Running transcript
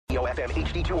FM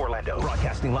HD2 Orlando.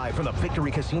 Broadcasting live from the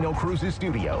Victory Casino Cruises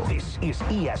studio. This is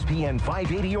ESPN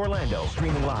 580 Orlando.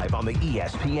 Streaming live on the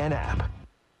ESPN app.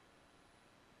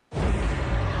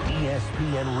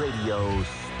 ESPN Radio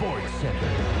Sports Center.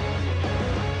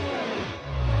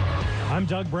 I'm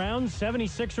Doug Brown.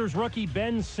 76ers rookie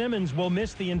Ben Simmons will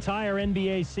miss the entire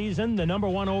NBA season. The number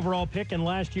 1 overall pick in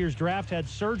last year's draft had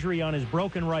surgery on his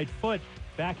broken right foot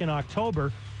back in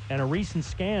October, and a recent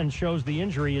scan shows the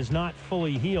injury is not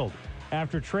fully healed.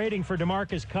 After trading for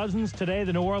DeMarcus Cousins today,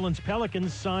 the New Orleans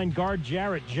Pelicans signed guard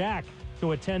Jarrett Jack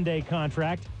to a 10-day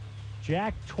contract.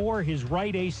 Jack tore his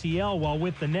right ACL while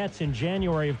with the Nets in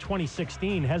January of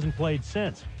 2016, hasn't played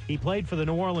since. He played for the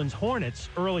New Orleans Hornets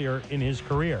earlier in his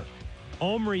career.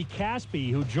 Omri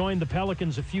Caspi, who joined the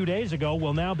Pelicans a few days ago,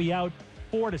 will now be out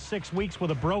 4 to 6 weeks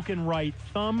with a broken right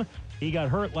thumb. He got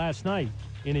hurt last night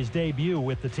in his debut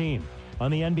with the team. On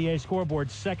the NBA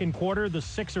scoreboard, second quarter, the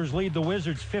Sixers lead the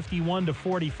Wizards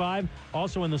 51-45.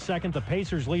 Also in the second, the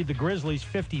Pacers lead the Grizzlies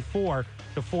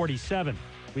 54-47.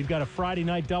 We've got a Friday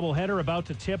night doubleheader about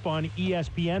to tip on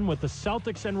ESPN with the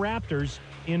Celtics and Raptors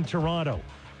in Toronto.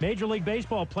 Major League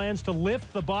Baseball plans to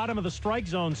lift the bottom of the strike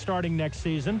zone starting next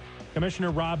season.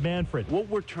 Commissioner Rob Manfred. What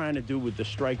we're trying to do with the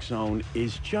strike zone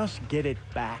is just get it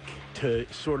back to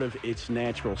sort of its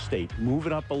natural state. Move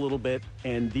it up a little bit.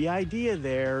 And the idea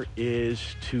there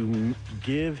is to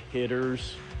give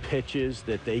hitters pitches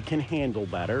that they can handle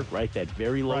better, right? That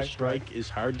very low strike is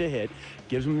hard to hit.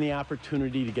 Gives them the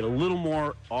opportunity to get a little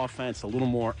more offense, a little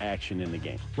more action in the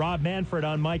game. Rob Manfred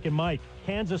on Mike and Mike.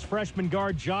 Kansas freshman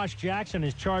guard Josh Jackson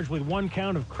is charged with 1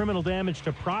 count of criminal damage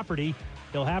to property.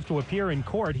 He'll have to appear in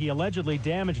court. He allegedly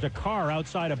damaged a car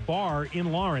outside a bar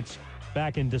in Lawrence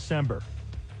back in December.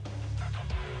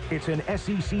 It's an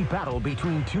SEC battle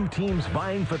between two teams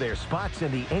vying for their spots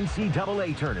in the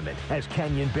NCAA tournament as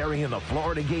Canyon Berry and the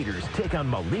Florida Gators take on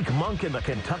Malik Monk and the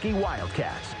Kentucky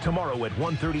Wildcats. Tomorrow at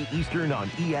 1:30 Eastern on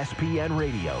ESPN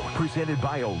Radio. Presented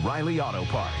by O'Reilly Auto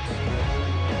Parts.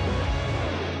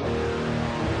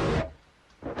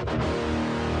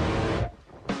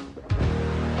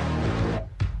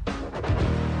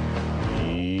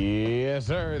 Yes,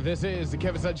 sir. This is the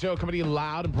Kevin Sutton Show, coming to you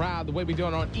loud and proud the way we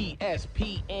doing on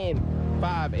ESPN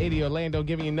 580 Orlando,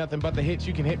 giving you nothing but the hits.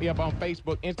 You can hit me up on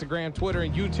Facebook, Instagram, Twitter,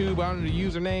 and YouTube under the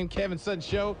username Kevin Sutton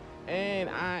Show. And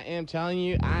I am telling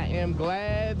you, I am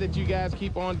glad that you guys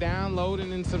keep on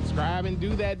downloading and subscribing.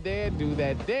 Do that there, do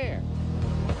that there.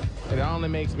 It only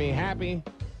makes me happy,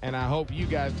 and I hope you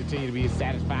guys continue to be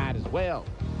satisfied as well.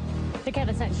 The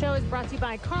Kevin Sutton Show is brought to you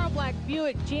by Carl Black,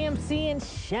 Buick, GMC, and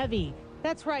Chevy.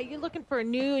 That's right. You're looking for a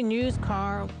new and used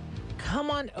car?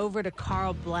 Come on over to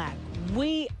Carl Black.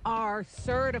 We are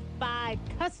certified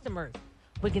customers.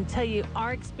 We can tell you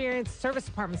our experience. Service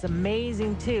department's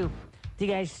amazing, too. The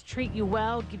guys treat you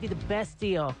well, give you the best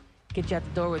deal, get you out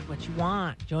the door with what you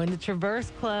want. Join the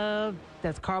Traverse Club.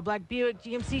 That's Carl Black, Buick,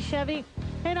 GMC, Chevy.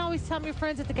 And always tell your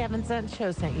friends at the Kevin Sutton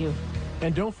Show sent you.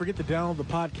 And don't forget to download the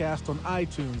podcast on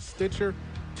iTunes, Stitcher,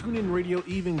 TuneIn Radio,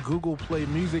 even Google Play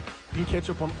Music. You can catch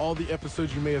up on all the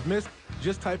episodes you may have missed.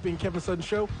 Just type in Kevin Sutton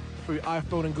Show. For your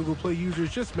iPhone and Google Play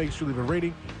users, just make sure to leave a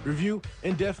rating, review,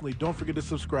 and definitely don't forget to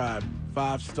subscribe.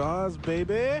 5 stars,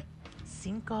 baby.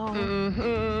 Cinco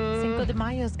de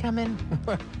Mayo's coming.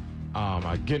 Oh,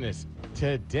 my goodness.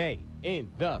 Today in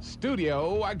the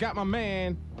studio, I got my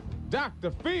man,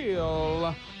 Dr.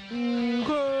 Phil.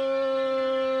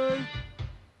 Okay.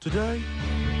 Today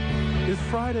is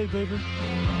Friday, baby.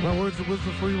 My words of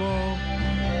wisdom for you all.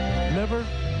 Never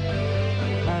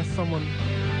ask someone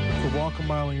to walk a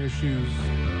mile in your shoes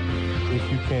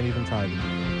if you can't even tie them.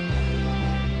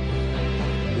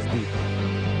 It's deep.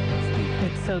 It's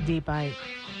deep. It's so deep,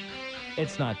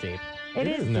 It's not deep. It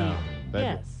is No. deep.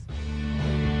 Yes.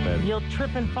 You'll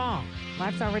trip and fall.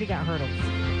 Life's already got hurdles.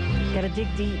 Gotta dig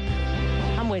deep.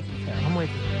 I'm with you, Phil. I'm with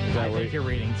you. I think you're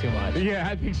reading too much. Yeah,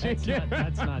 I think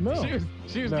That's not No. deep.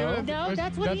 She was No. giving us No,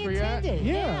 that's what he where you're at? intended.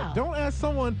 Yeah. Don't ask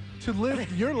someone to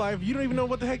live your life. You don't even know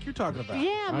what the heck you're talking about.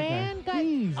 Yeah, man. God,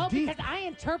 Jeez, deep. because I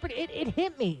interpret it. It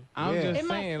hit me. I'm Yeah. just In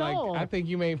my saying, soul. I think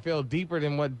you may feel deeper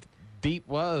than what deep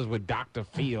was with Dr.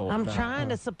 Phil. I'm trying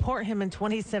to support him in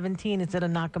 2017 instead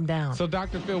of knock him down. So,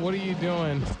 Dr. Phil, what are you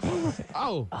doing?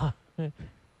 Oh,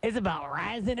 It's about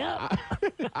rising up.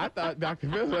 I thought Dr.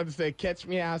 Phil was about to say, catch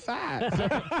me outside.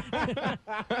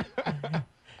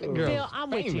 Phil, I'm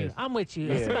with you. I'm with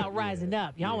you. It's about rising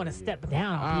up. Y'all want to step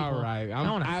down on people. All right.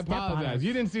 Y'all wanna I step on apologize. us.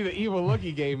 You didn't see the evil look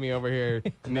he gave me over here,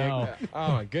 Nick. No. Oh,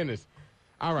 my goodness.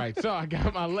 All right. So I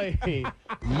got my lady,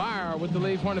 Myra, with the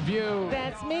ladies' point of view.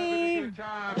 That's me.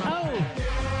 Oh.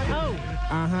 Oh.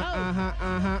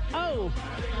 Oh.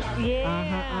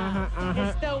 Yeah.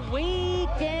 It's the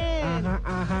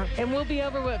And we'll be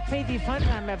over with Faithy Fun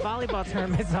Time at volleyball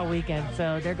tournaments all weekend.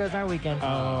 So there goes our weekend.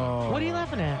 Oh. What are you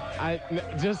laughing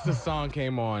at? Just the song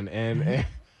came on, and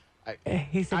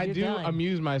He said I you're do done.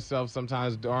 amuse myself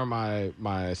sometimes during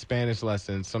my Spanish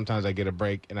lessons. Sometimes I get a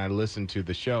break and I listen to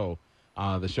the show.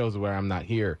 The shows where I'm not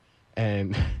here.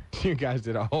 And you guys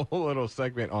did a whole little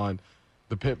segment on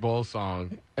the Pitbull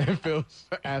song, and Phil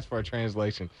asked for a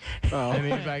translation. And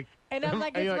he's like, And I'm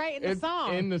like, it's right in the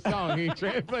song. In the song, he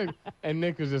translated, and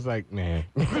Nick was just like, man.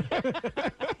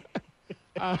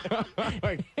 But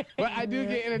I do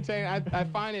get entertained. I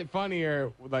find it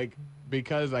funnier, like,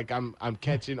 because like I'm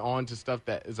catching on to stuff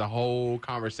that is a whole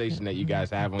conversation that you guys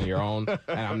have on your own,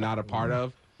 and I'm not a part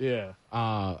of. Yeah.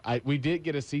 We did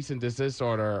get a cease and desist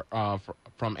order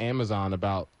from Amazon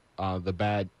about the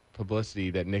bad publicity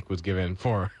that Nick was given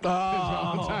for his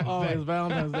Valentine's Day. His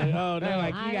Valentine's Day. Oh, They're no.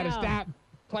 like, I you got to know. stop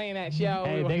playing that show.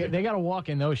 Hey, they got to walk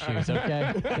in those shoes,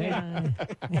 okay?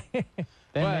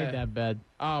 They made that bed.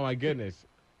 Oh, my goodness.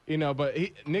 You know, but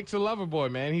Nick's a lover boy,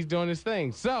 man. He's doing his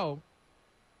thing. So,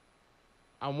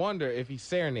 I wonder if he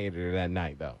serenaded her that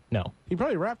night, though. No. He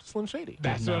probably rapped Slim Shady.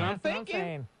 That's what I'm That's what I'm thinking.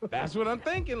 saying. That's what I'm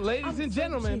thinking, ladies and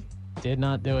gentlemen. Did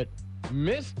not do it.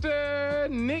 Mr.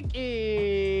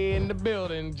 Nicky in the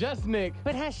building. Just Nick.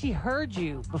 But has she heard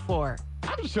you before?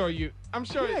 I'm sure.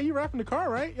 Yeah, you rap in the car,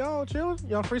 right? Y'all chilling?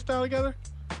 Y'all freestyle together?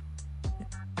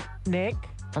 Nick?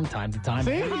 From time to time.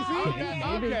 See?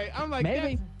 Okay. I'm like,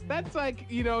 Maybe. that's like,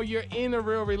 you know, you're in a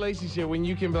real relationship when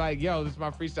you can be like, yo, this is my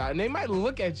freestyle. And they might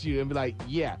look at you and be like,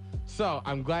 yeah. So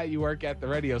I'm glad you work at the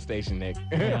radio station, Nick.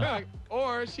 Yeah.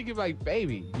 Or she could be like,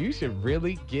 baby, you should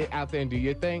really get out there and do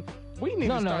your thing. We need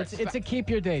to start. It's a keep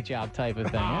your day job type of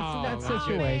thing. That's Oh, that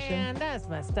situation. Man, that's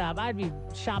messed up. I'd be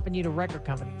shopping you to record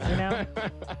companies, you know?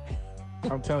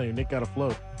 I'm telling you, Nick got a flow.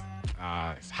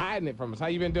 He's hiding it from us. How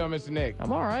you been doing, Mr. Nick?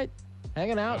 I'm all right.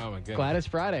 Hanging out. Oh, my goodness. Glad it's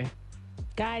Friday.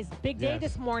 Guys, big day Yes.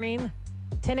 this morning.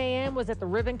 10 a.m. was at the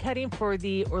ribbon cutting for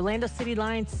the Orlando City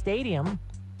Lions Stadium.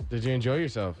 Did you enjoy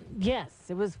yourself? Yes,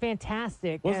 it was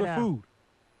fantastic. What's And, the food?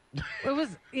 It was,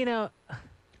 you know,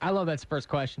 I love that Spurs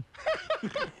question.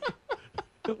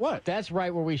 What? That's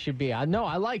right where we should be. I know.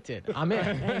 I liked it. I'm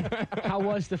in. How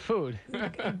was the food? I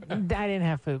didn't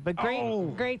have food, but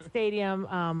great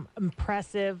stadium,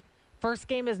 impressive. First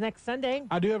game is next Sunday.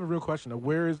 I do have a real question.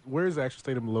 Where is the actual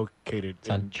stadium located? It's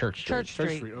on Church Street. Church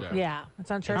Street. Street, okay. Yeah,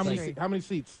 it's on Church How Street. many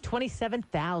seats?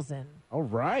 27,000. All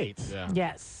right. Yeah.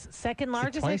 Yes, second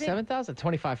largest. I think. 27,000?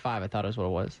 25.5, I thought is what it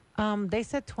was. They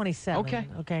said 27.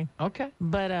 Okay. Okay.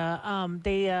 But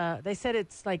they said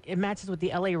it's like it matches with the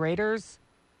LA Raiders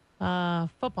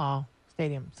football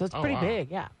stadium, so it's pretty wow. big.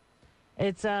 Yeah,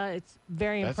 it's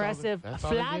very That's all impressive. that's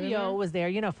all they did in there? Flavio was there.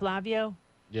 You know Flavio.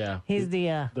 Yeah. He's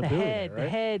the billionaire, right?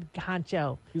 head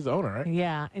honcho. He's the owner, right?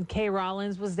 Yeah, and Kay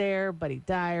Rollins was there, Buddy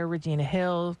Dyer, Regina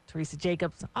Hill, Teresa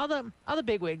Jacobs, all the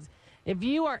bigwigs. If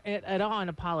you are at all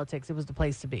into politics, it was the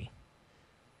place to be.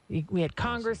 We had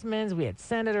congressmen, we had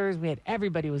senators, we had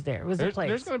everybody was there. It was the place.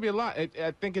 There's going to be a lot.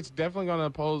 I think it's definitely going to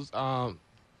pose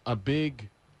a big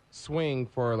swing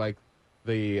for like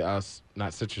the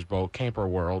not Citrus Bowl,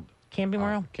 Camping World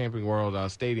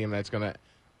Stadium. That's going to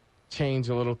change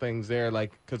a little things there,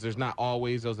 like because there's not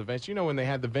always those events. You know, when they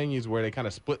had the venues where they kind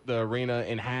of split the arena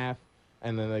in half,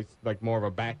 and then they like more of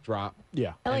a backdrop.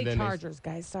 Yeah. LA and then Chargers,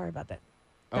 guys. Sorry about that.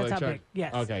 Oh, That's they how charge- big.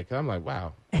 Yes. Okay, because I'm like,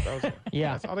 wow.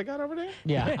 Yeah. That's all they got over there?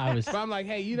 Yeah, I was. But I'm like,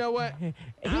 hey, you know what?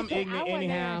 I'm said, ignorant "I wasn't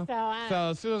anyhow. there, So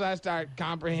as soon as I start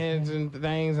comprehending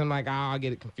things, I'm like, oh, I'll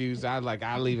get it confused. I'll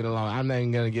leave it alone. I'm not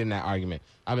even going to get in that argument.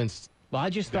 Well, I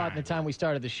just thought in the time we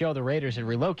started the show, the Raiders had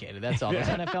relocated. That's all. Those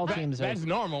NFL teams That's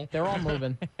normal. they're all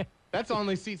moving. That's the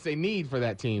only seats they need for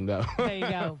that team, though. There you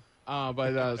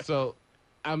go. So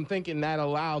I'm thinking that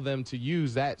allow them to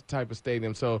use that type of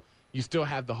stadium so you still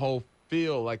have the whole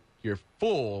feel like you're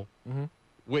full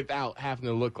without having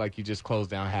to look like you just closed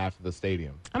down half of the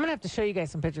stadium. I'm gonna have to show you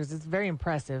guys some pictures. It's very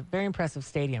impressive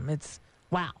stadium. It's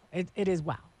wow. It is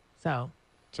wow. So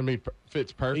To me,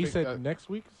 fits perfect. He said next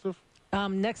week?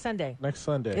 next Sunday Next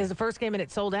Sunday. is the first game and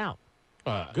it's sold out.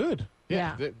 Good.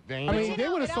 Yeah. They I ain't- mean, you they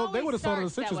know, would it have sold. They always would have sold on the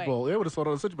starts that Citrus way. Bowl. They would have sold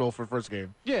on the Citrus Bowl for the first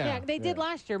game. Yeah, they did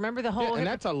last year. Remember the whole and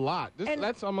that's a lot. And-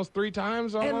 That's almost 3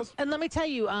 times almost. And let me tell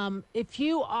you, if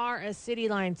you are a City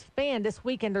Lions fan, this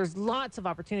weekend there's lots of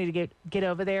opportunity to get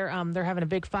over there. They're having a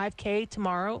big 5K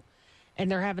tomorrow,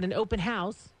 and they're having an open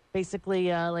house, basically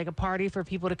like a party for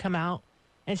people to come out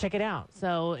and check it out.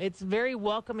 So it's very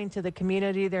welcoming to the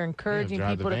community. They're encouraging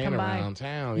Drive people the to van come by. around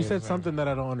town. You know said what I'm saying? something that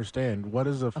I don't understand. What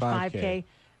is a A 5K? 5K.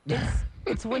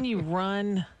 It's when you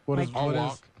run. What is like what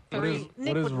walk. is what three. is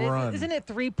Nick, what is run? Isn't it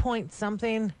 3 point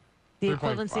something? The 3.5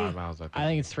 equivalency. miles, I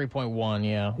think it's 3.1,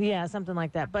 yeah. Yeah, something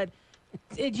like that. But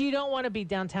you don't want to be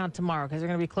downtown tomorrow because they're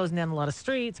going to be closing down a lot of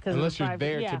streets. Unless you're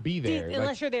there to be there.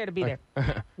 Unless you're there to be there.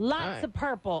 Lots of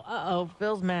purple.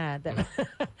 Phil's mad. There's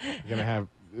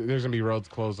going to be roads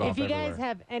closed off If you everywhere. guys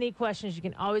have any questions, you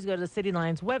can always go to the City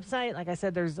Lions website. Like I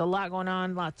said, there's a lot going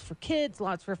on. Lots for kids,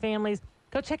 lots for families.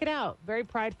 Go check it out. Very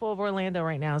prideful of Orlando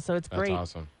right now. So it's That's great.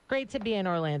 awesome. Great to be in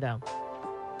Orlando.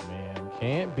 Man.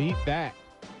 Can't beat that.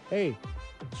 Hey,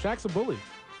 Shaq's a bully.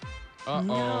 Uh-oh.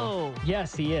 No.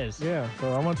 Yes, he is. Yeah,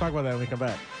 so I want to talk about that when we come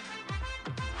back.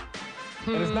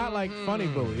 And it's not like funny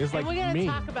bully. It's like And we got to mean.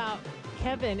 talk about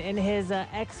Kevin and his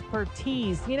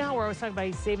expertise. You know how we're always talking about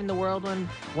he's saving the world one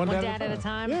dad at a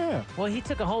time? Yeah. Well, he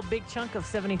took a whole big chunk of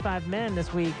 75 men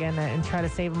this week and tried to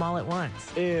save them all at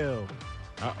once. Ew.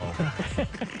 Uh-oh.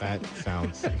 That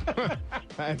sounds...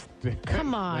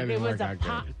 Come on. that It didn't was work a out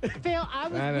pop. good. Phil, I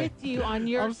was That with you on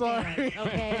your I'm sorry. stance,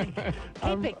 okay?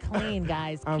 Keep it clean,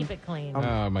 guys. Keep it clean.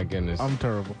 Oh, my goodness. I'm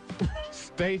terrible.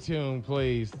 Stay tuned,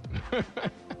 please.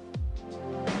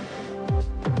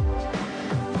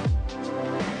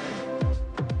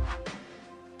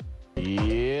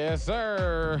 Yes,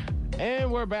 sir.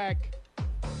 And we're back.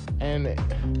 And they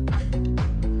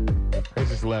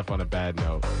just left on a bad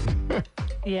note.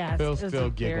 Yeah, Phil's it was still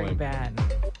very giggling. bad.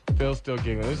 Phil's still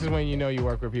giggling. This is when you know you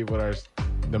work with people that are,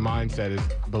 the mindset is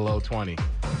below 20.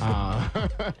 Nah,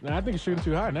 I think it's shooting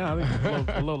too high now. I think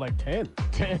it's below like 10.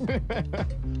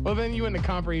 Well, then you wouldn't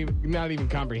not even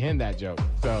comprehend that joke.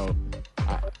 So,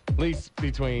 at least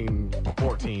between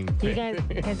 14. You guys,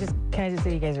 can I just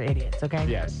say you guys are idiots, okay?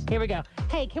 Yes. Here we go.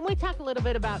 Hey, can we talk a little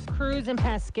bit about Cruz and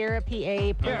Pascara,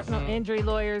 PA, personal injury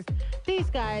lawyers? These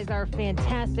guys are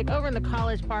fantastic. Over in the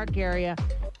College Park area,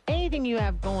 anything you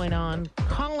have going on,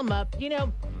 call them up. You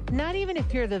know, not even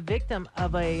if you're the victim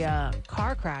of a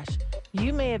car crash,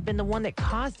 you may have been the one that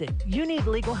caused it. You need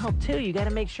legal help, too. You got to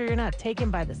make sure you're not taken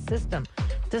by the system.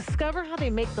 Discover how they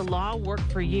make the law work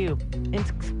for you.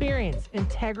 Experience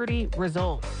integrity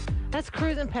results. That's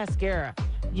Cruz and Pascara.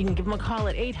 You can give them a call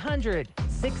at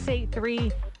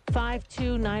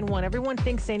 800-683-5291. Everyone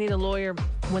thinks they need a lawyer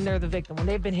when they're the victim, when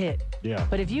they've been hit. Yeah.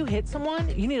 But if you hit someone,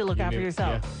 you need to look out for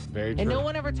yourself. Yeah, very true. And no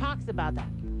one ever talks about that.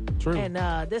 True. And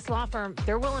this law firm,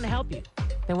 they're willing to help you.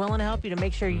 They're willing to help you to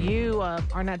make sure you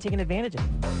are not taken advantage of.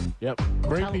 Yep.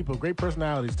 Great people, great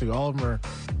personalities, too. All of them are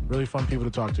really fun people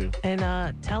to talk to. And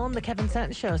tell them the Kevin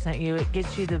Sutton Show sent you. It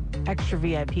gets you the extra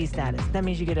VIP status. That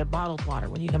means you get a bottled water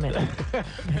when you come in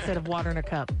instead of water in a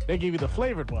cup. They give you the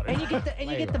flavored water. And you get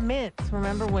the mints.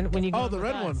 Remember when you go the with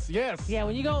red us? ones, yes. Yeah,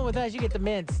 when you go in with us, you get the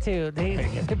mints too. They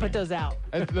put those out.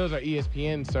 Those are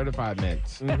ESPN certified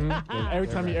mints. And every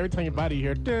time you bite it, you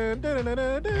hear dun, dun, dun,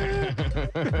 dun, dun.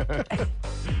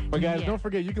 But guys, don't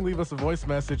forget, you can leave us a voice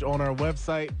message on our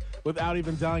website without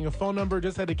even dialing a phone number.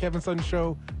 Just head to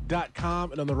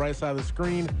kevinsuttonshow.com, and on the right side of the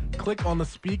screen, click on the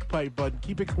speak pipe button.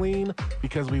 Keep it clean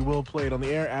because we will play it on the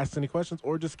air. Ask any questions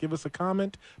or just give us a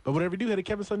comment. But whatever you do, head to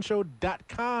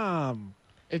kevinsuttonshow.com.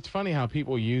 It's funny how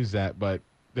people use that, but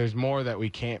there's more that we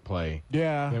can't play.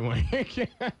 Yeah. Than we can.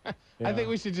 I think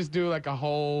we should just do like a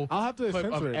whole I'll have to clip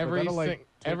censor of it.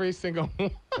 every single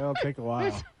one. That'll take a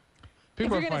while.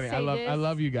 People If are you're gonna funny. say I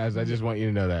love you guys. I just want you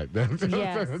to know that.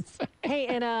 Yes. Hey,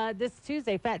 and this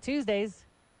Tuesday, Fat Tuesdays.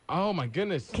 Oh my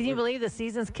goodness. Can you believe the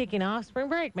season's kicking off? Spring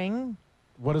break, man.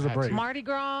 What is a break? Mardi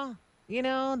Gras. You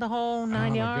know, the whole 9 Oh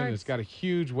my yards. goodness. Got a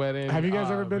huge wedding. Have you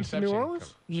guys ever been to New reception.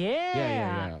 Orleans?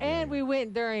 Yeah. And we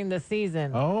went during the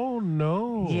season. Oh,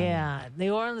 no. Yeah.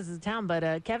 New Orleans is a town.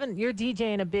 But, Kevin, you're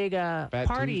DJing a big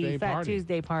party, Fat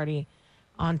Tuesday party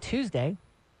on Tuesday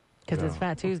because it's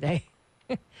Fat Tuesday.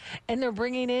 And they're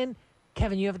bringing in,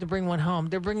 Kevin, you have to bring one home.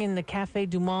 They're bringing the Cafe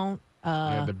Du Monde. The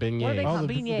beignets. What are they called?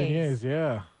 the Beignets. beignets,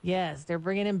 yeah. Yes, they're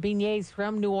bringing in beignets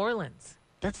from New Orleans.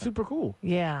 That's super cool.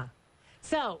 Yeah.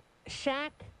 So,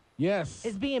 Shaq Yes.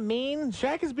 is being mean.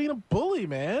 Shaq is being a bully,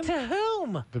 man. To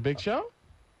whom? The Big Show?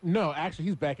 No, actually,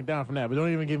 he's backing down from that. But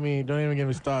don't even get me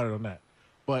started on that.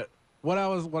 But what I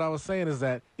was saying is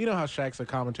that you know how Shaq's a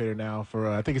commentator now for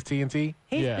I think it's TNT.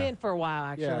 He's Yeah. been for a while,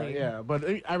 actually. Yeah. But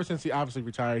ever since he obviously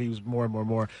retired, he was more and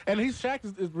more. And Shaq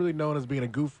is really known as being a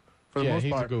goof for the most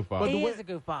he's part. a goofball. But He is a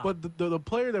goofball. But the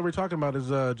player that we're talking about is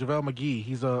Javalle McGee.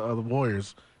 He's the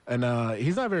Warriors, and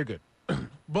he's not very good.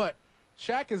 But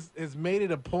Shaq has made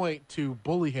it a point to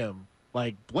bully him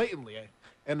like blatantly,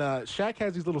 and Shaq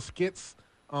has these little skits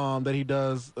that he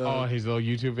does. His little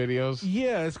YouTube videos?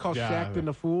 Yeah, it's called Yeah. Shaqtin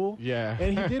the Fool. Yeah.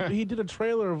 And he did a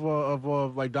trailer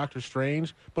of like Doctor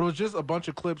Strange, but it was just a bunch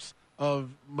of clips of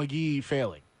McGee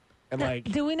failing. And like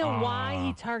Do we know why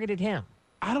he targeted him?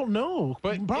 I don't know.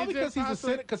 But Probably is it because he's a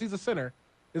possible- sinner,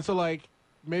 and so like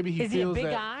maybe he Is he a feels big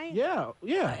that. guy? Yeah.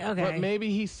 Okay. But maybe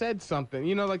he said something.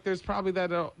 You know, like there's probably that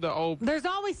the old. There's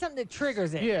always something that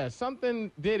triggers it. Yeah,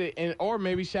 something did it, or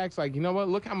maybe Shaq's like, you know what?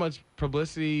 Look how much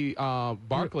publicity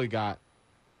Barkley got.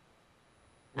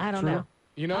 I don't know.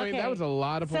 You know, what I mean, Okay. that was a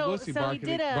lot of publicity So he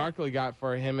did a- Barkley got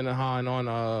for him and Han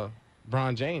on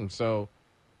Bron James. So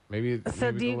maybe.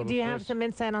 So maybe do you have some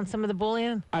insight on some of the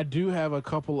bullying? I do have a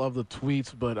couple of the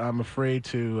tweets, but I'm afraid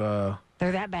to.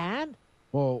 They're that bad?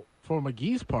 Well, for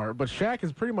McGee's part, but Shaq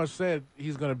has pretty much said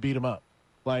he's going to beat him up.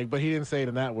 Like, but he didn't say it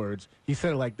in that words. He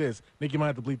said it like this. Nick, you might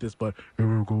have to bleep this, but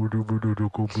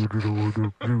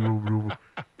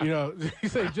you know, he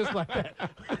said it just like that.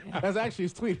 That's actually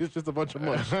his tweet. It's just a bunch of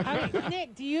mush. I mean,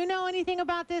 Nick, do you know anything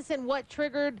about this and what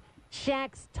triggered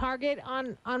Shaq's target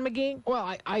on McGee?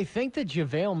 Well, I think that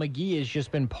JaVale McGee has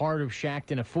just been part of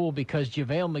Shaqtin' a Fool because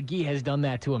JaVale McGee has done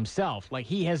that to himself. Like,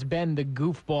 he has been the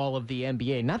goofball of the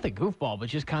NBA. Not the goofball, but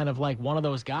just kind of like one of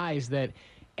those guys that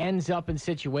ends up in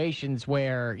situations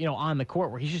where, you know, on the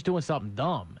court where he's just doing something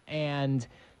dumb. And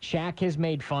Shaq has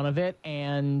made fun of it,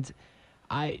 and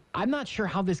I'm not sure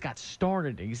how this got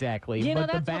started exactly. You know, but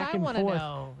the that's what back I and wanna forth,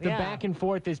 know. the Yeah. back and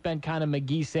forth has been kind of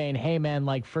McGee saying, "Hey man,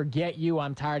 like forget you.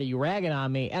 I'm tired of you ragging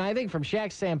on me." And I think from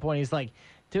Shaq's standpoint, he's like,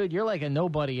 "Dude, you're like a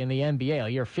nobody in the NBA.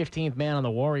 Like, you're 15th man on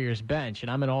the Warriors bench, and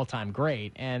I'm an all-time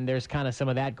great." And there's kind of some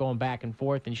of that going back and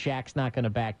forth, and Shaq's not going to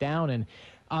back down. And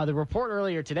the report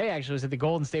earlier today actually was that the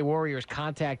Golden State Warriors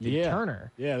contacted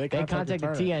Turner. Yeah, they contacted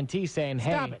Turner. TNT saying,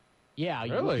 "Hey, Stop it. yeah,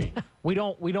 Really? we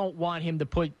don't want him to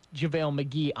put JaVale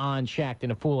McGee on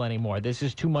Shaqtin' a Fool anymore. This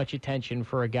is too much attention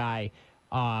for a guy.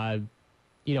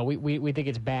 You know, we think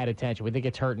it's bad attention. We think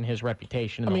it's hurting his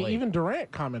reputation in I the mean, league." even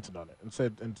Durant commented on it and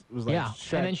said, and it was like, Yeah,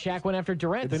 and then Shaq went after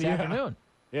Durant this afternoon.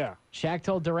 Yeah. Shaq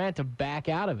told Durant to back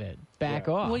out of it, back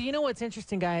off. Well, you know what's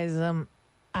interesting, guys?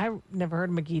 I never heard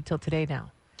of McGee till today now.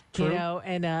 True. You know,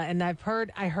 and I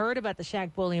heard about the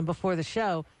Shaq bullying before the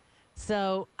show.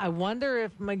 So I wonder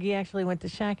if McGee actually went to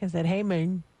Shaq and said, "Hey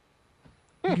man,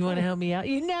 you want to help me out?"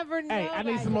 You never know. Hey, I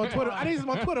need guys. some more Twitter. I need some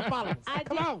more Twitter followers.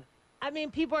 Come on. I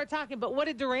mean, people are talking, but what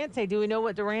did Durant say? Do we know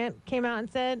what Durant came out and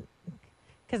said?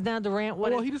 Because now Durant,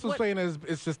 Well, he just was saying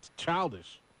it's just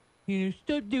childish. you know,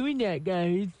 stop doing that,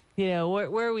 guys. You know,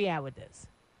 where are we at with this?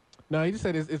 No, he just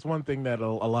said it's one thing that a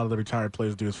lot of the retired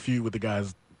players do is feud with the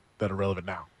guys that are relevant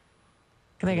now,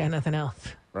 They got nothing else.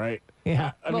 right?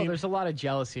 Yeah. I well, mean, there's a lot of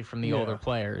jealousy from the Yeah. older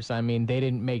players. I mean, they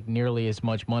didn't make nearly as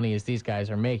much money as these guys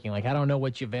are making. Like, I don't know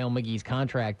what JaVale McGee's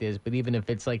contract is, but even if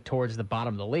it's like towards the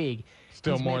bottom of the league,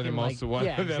 Still he's more making, than most like- of what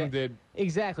yeah, them did.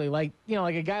 Exactly. Like, you know,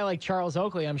 like a guy like Charles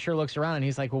Oakley, I'm sure looks around and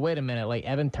he's like, well, wait a minute. Like,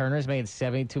 Evan Turner's making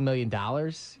 $72 million.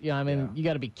 You know, I mean, you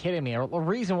got to be kidding me. The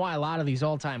reason why a lot of these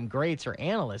all-time greats are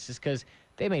analysts is because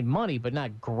they made money, but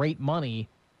not great money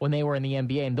when they were in the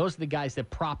NBA. And those are the guys that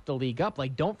propped the league up.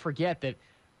 Like, don't forget that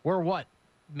we're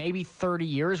maybe 30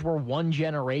 years. We're one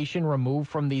generation removed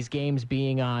from these games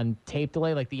being on tape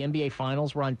delay. Like the NBA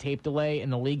Finals were on tape delay,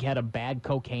 and the league had a bad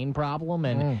cocaine problem.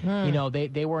 And, you know,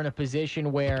 they were in a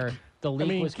position where the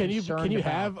league was can concerned you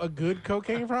about- have a good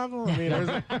cocaine problem? I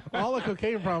mean, all the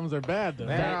cocaine problems are bad, though.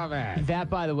 They're all bad.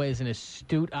 That, by the way, is an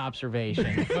astute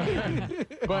observation.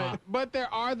 But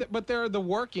there are the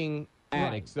working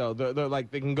addicts though. They're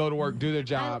like they can go to work, do their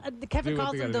job. Kevin do what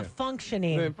calls they them gotta the do.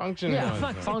 functioning. The functioning Yeah,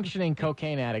 ones. functioning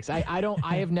cocaine addicts. I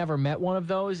have never met one of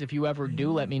those. If you ever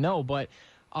do, let me know. But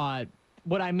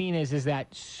what I mean is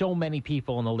that so many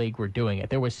people in the league were doing it.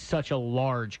 There was such a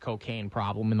large cocaine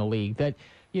problem in the league that,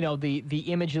 you know, the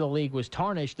image of the league was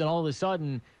tarnished, and all of a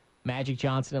sudden Magic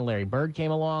Johnson and Larry Bird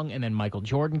came along, and then Michael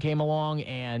Jordan came along,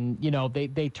 and, you know, they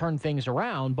turned things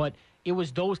around. But it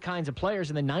was those kinds of players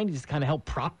in the 90s that kind of helped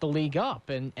prop the league up,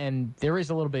 and there is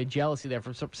a little bit of jealousy there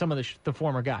from some of the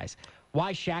former guys.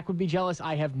 Why Shaq would be jealous,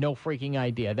 I have no freaking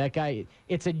idea. That guy,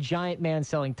 it's a giant man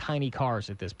selling tiny cars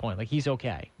at this point. Like, he's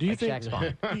okay. Do you Like, think? Shaq's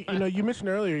fine. You know, you mentioned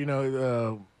earlier, you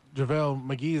know, JaVale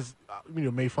McGee's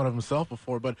made fun of himself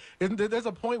before, but there's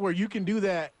a point where you can do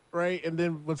that, right? And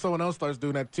then when someone else starts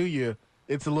doing that to you,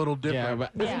 it's a little different. Yeah,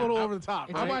 but- it's a little over the top.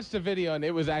 I Right? watched the video and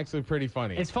it was actually pretty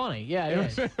funny. It's funny. Yeah, it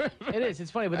is. It is.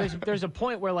 It's funny. But there's a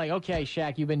point where, like, okay,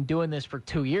 Shaq, you've been doing this for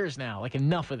 2 years now. Like,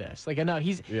 enough of this. Like, enough.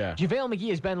 JaVale McGee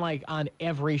has been, like, on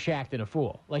every Shaqtin' a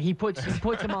Fool. Like, he puts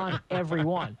him on every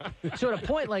one. So at a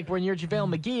point, like, when you're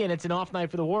JaVale McGee and it's an off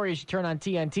night for the Warriors, you turn on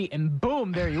TNT and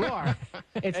boom, there you are.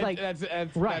 It's like that's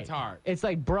right. That's hard. It's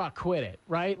like, bruh, quit it.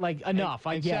 Right? Like, enough.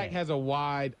 I And get Shaq it. has a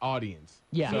wide audience.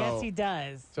 Yeah. Yes, he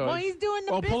does. So well, it's- he's doing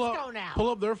the Bisco now.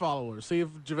 Pull up their followers. See if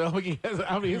JaVale McGee has.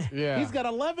 I mean, Yeah. he's got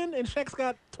 11 and Shaq's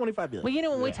got 25 million. Well, you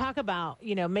know, when we talk about,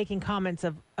 you know, making comments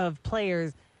of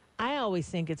players, I always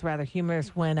think it's rather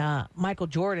humorous when Michael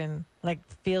Jordan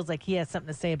feels like he has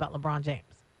something to say about LeBron James.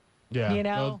 Yeah, You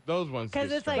know? those ones.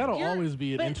 Because it's like That'll always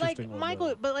be an but interesting like one, Michael,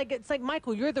 though. but like it's like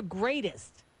Michael, you're the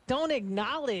greatest. Don't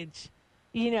acknowledge,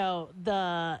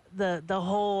 the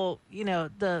whole,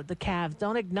 the Cavs.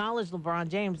 Don't acknowledge LeBron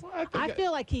James. Well, I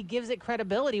feel like he gives it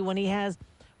credibility when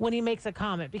he makes a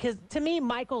comment, because to me,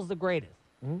 Michael's the greatest.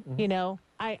 Mm-hmm.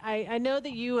 I know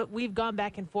that we've gone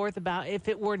back and forth about if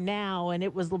it were now and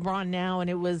it was LeBron now and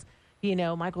it was,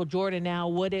 Michael Jordan now,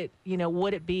 would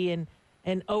it be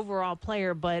an overall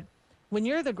player? But when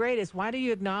you're the greatest, why do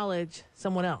you acknowledge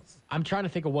someone else? I'm trying to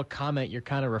think of what comment you're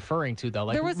kind of referring to, though.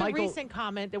 Like There was Michael, a recent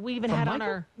comment that we even From had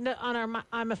Michael? on our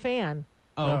I'm a fan.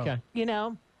 Oh, okay.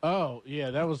 Oh, yeah,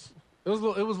 it was a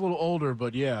little older,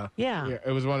 but yeah. Yeah.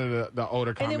 It was one of the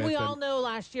older And comments. then we all know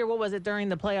last year, what was it, during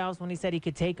the playoffs when he said he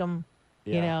could take them,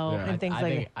 and things I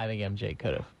like think, that. I think MJ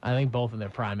could have. I think both in their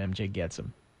prime, MJ gets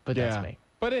them. But that's me.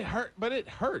 But it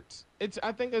hurts.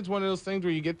 I think it's one of those things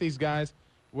where you get these guys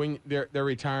when they're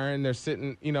retiring, they're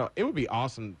sitting. It would be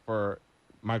awesome for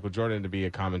Michael Jordan to be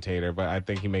a commentator, but I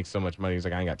think he makes so much money. He's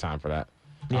like, I ain't got time for that.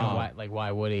 Yeah,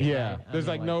 why would he? Yeah, I there's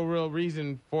mean, no real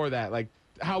reason for that. Like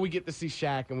how we get to see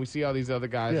Shaq and we see all these other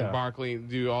guys Yeah. in Barkley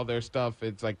do all their stuff.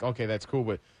 It's like, okay, that's cool,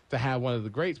 but to have one of the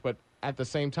greats, but at the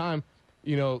same time,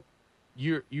 you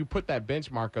put that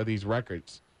benchmark of these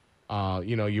records.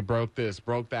 You broke this,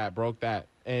 broke that,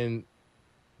 and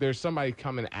there's somebody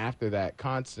coming after that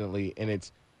constantly, and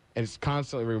it's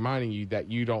constantly reminding you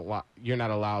that you're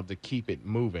not allowed to keep it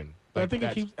moving. I think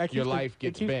your life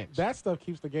gets benched. That stuff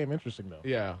keeps the game interesting, though.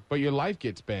 Yeah, but your life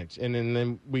gets benched, and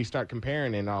then we start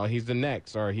comparing, and he's the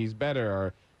next, or he's better,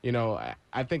 or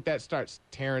I think that starts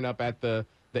tearing up at the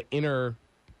inner.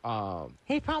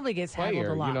 He probably gets player,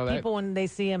 haggled a lot. People, when they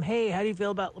see him, hey, how do you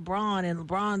feel about LeBron? And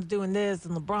LeBron's doing this,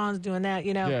 and LeBron's doing that.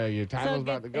 Yeah, your title's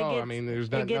about to go. I mean, there's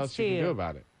nothing else you can do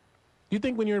about it. Do you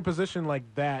think when you're in a position like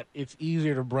that, it's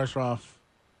easier to brush off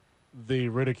the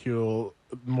ridicule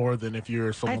more than if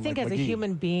you're someone I think like as a McGee?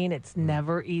 human being, it's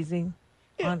never easy.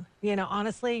 Yeah.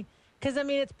 Honestly, because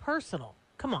it's personal.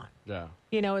 Come on, Yeah.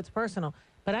 it's personal.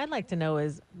 But I'd like to know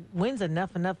is, when's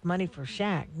enough money for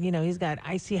Shaq? He's got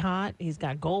Icy Hot, he's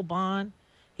got Gold Bond,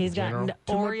 he's got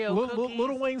Oreo cookies.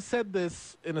 Lil Wayne said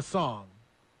this in a song.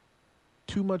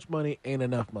 Too much money ain't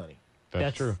enough money.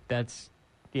 That's true.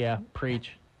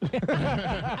 Preach.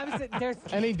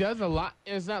 And he does a lot.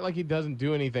 It's not like he doesn't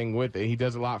do anything with it. He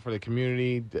does a lot for the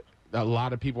community. A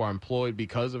lot of people are employed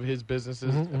because of his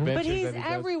businesses. But he's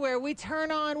everywhere. We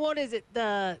turn on, what is it?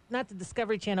 Not the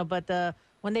Discovery Channel, but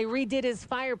when they redid his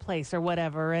fireplace or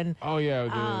whatever. And oh yeah,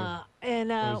 what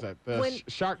was that? The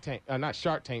Shark Tank, not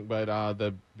Shark Tank, but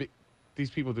these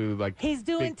people do like he's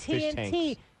doing big fish TNT.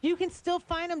 tanks. You can still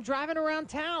find him driving around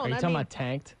town. Are you talking about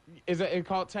Tanked? Is it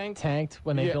called Tank? Tanked,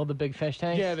 when they build the big fish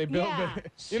tanks? Yeah, they build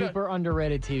Super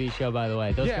underrated TV show, by the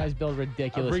way. Those guys build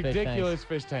ridiculous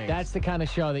fish tanks. That's the kind of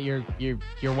show that you're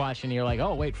watching and you're like,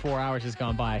 oh, wait, 4 hours has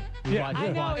gone by. I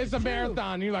know, it's a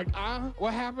marathon. You're like,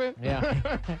 what happened?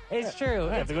 Yeah. It's true.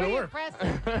 have It's to go to pretty work.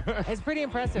 impressive. It's pretty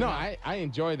impressive. No, I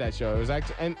enjoyed that show. It was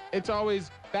actually, and it's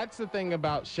always, that's the thing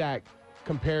about Shaq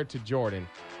compared to Jordan,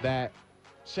 that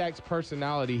Shaq's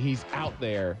personality, he's out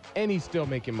there and he's still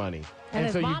making money. And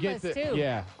his so you mama's get to, too.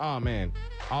 yeah. Oh man,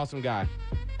 awesome guy.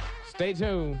 Stay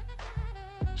tuned.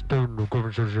 Stay in the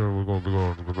commercial show. We're going to be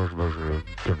going to the commercial show.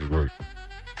 It's going to be great.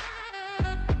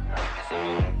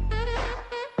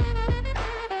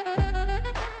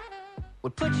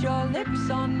 Well, put your lips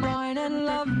on mine and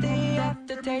love the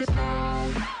aftertaste now.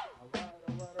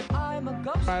 I'm a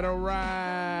ghost. All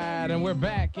right, and we're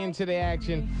back into the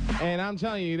action. And I'm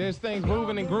telling you, there's things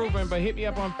moving and grooving, but hit me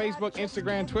up on Facebook,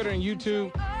 Instagram, Twitter, and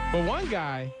YouTube. But one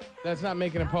guy that's not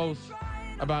making a post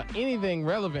about anything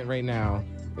relevant right now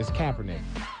is Kaepernick.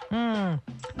 We're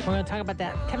going to talk about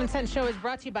that. Kevin Sutton Show is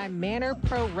brought to you by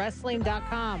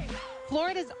ManorProWrestling.com.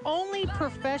 Florida's only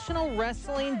professional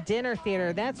wrestling dinner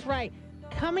theater. That's right.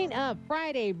 Coming up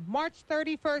Friday, March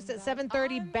 31st at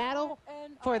 7:30, battle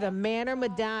for the Manor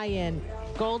Medallion.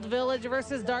 Gold Village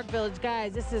versus Dark Village.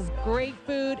 Guys, this is great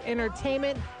food,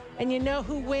 entertainment, and you know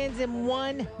who wins in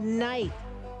one night.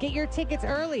 Get your tickets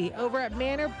early over at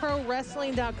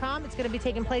ManorProWrestling.com. It's going to be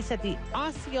taking place at the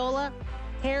Osceola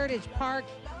Heritage Park.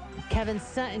 Kevin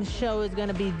Sutton Show is going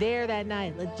to be there that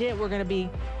night. Legit, we're going to be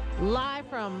live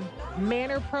from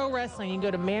Manor Pro Wrestling. You can go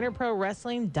to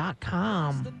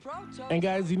ManorProWrestling.com. And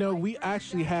guys, we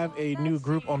actually have a new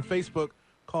group on Facebook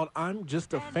called I'm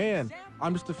Just a Fan.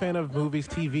 I'm just a fan of movies,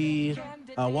 TV,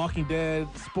 Walking Dead,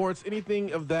 sports,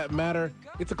 anything of that matter.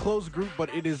 It's a closed group, but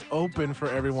it is open for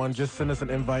everyone. Just send us an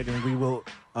invite and we will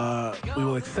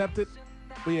accept it.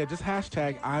 But yeah, just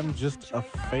hashtag I'm just a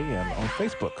fan on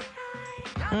Facebook.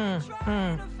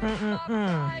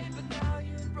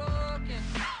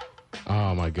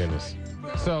 Oh, my goodness.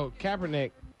 So,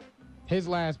 Kaepernick, his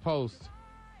last post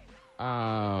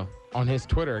on his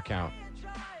Twitter account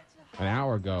an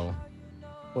hour ago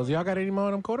Was y'all got any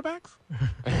more of them quarterbacks?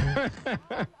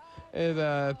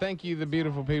 is thank you, the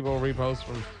beautiful people repost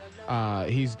from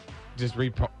he's just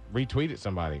retweeted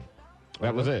somebody.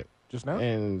 That was it. Just now?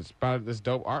 And it's about this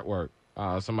dope artwork.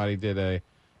 Somebody did a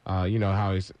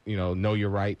how he's know your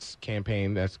rights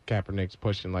campaign that's Kaepernick's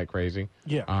pushing like crazy.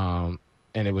 Yeah.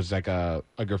 And it was like a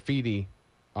graffiti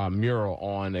mural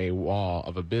on a wall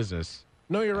of a business.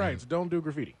 Know your rights. Don't do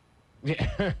graffiti.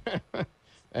 Yeah.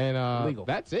 And Legal.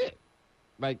 that's it.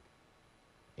 Like,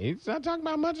 he's not talking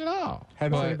about much at all.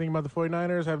 Haven't said anything about the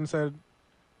 49ers. Haven't said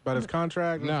about his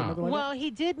contract. No. Nothing like Well,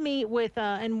 he did meet with,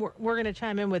 and we're going to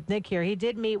chime in with Nick here. He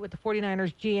did meet with the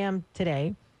 49ers GM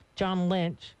today, John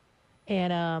Lynch,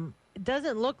 and it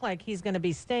doesn't look like he's going to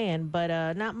be staying,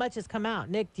 but not much has come out.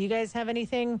 Nick, do you guys have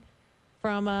anything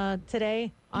from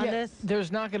today on this?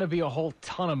 There's not going to be a whole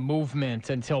ton of movement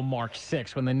until March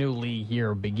 6th when the new league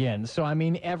year begins. So, I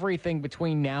mean, everything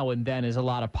between now and then is a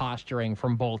lot of posturing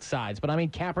from both sides. But, I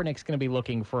mean, Kaepernick's going to be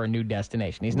looking for a new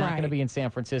destination. He's not going to be in San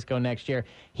Francisco next year.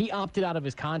 He opted out of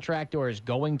his contract or is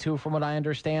going to, from what I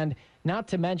understand. Not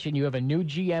to mention, you have a new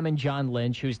GM in John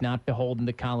Lynch, who's not beholden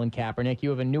to Colin Kaepernick.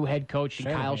 You have a new head coach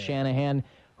in Kyle Shanahan,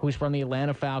 who's from the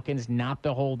Atlanta Falcons, not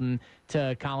beholden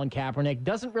to Colin Kaepernick.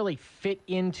 Doesn't really fit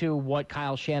into what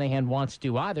Kyle Shanahan wants to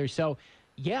do either. So,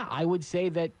 yeah, I would say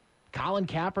that Colin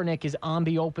Kaepernick is on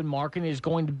the open market and is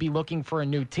going to be looking for a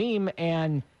new team,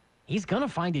 and he's going to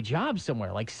find a job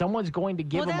somewhere. Like, someone's going to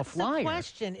give him a flyer. Well,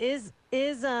 that's the question. Is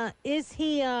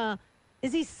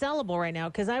he sellable right now?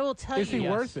 Because I will tell you. Is he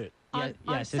worth it? Yes.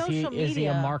 On social media, is he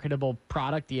a marketable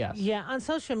product? Yes. Yeah, on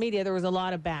social media, there was a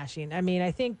lot of bashing. I mean,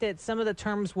 I think that some of the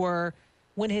terms were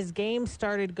when his game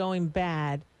started going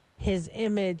bad, his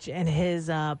image and his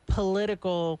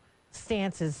political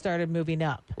stances started moving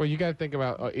up. Well, you got to think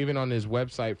about even on his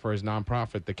website for his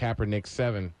nonprofit, the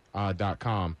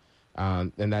Kaepernick7.com,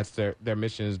 and that's their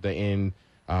mission is to end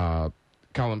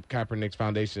Colin Kaepernick's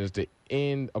foundation is to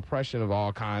end oppression of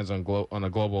all kinds on a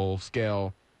global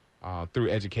scale. Through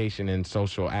education and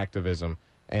social activism,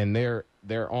 and they're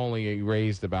only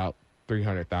raised about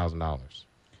 $300,000.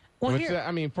 Well, which,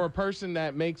 I mean, for a person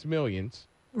that makes millions,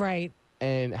 right,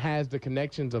 and has the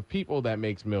connections of people that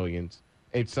makes millions,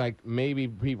 it's like maybe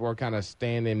people are kind of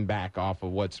standing back off of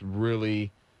what's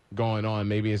really going on.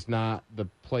 Maybe it's not the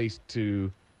place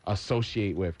to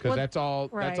associate with because that's all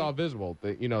visible.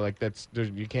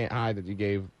 You can't hide that you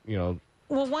gave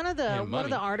Well, one of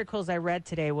the articles I read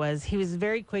today was he was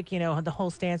very quick, the whole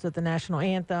stance with the national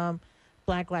anthem,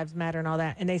 Black Lives Matter and all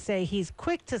that. And they say he's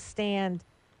quick to stand,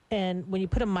 and when you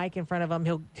put a mic in front of him,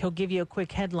 he'll give you a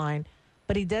quick headline,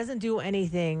 but he doesn't do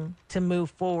anything to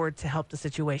move forward to help the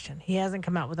situation. He hasn't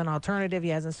come out with an alternative. He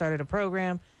hasn't started a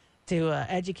program to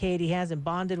educate. He hasn't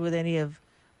bonded with any of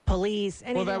police,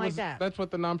 anything like that. That's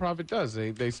what the nonprofit does.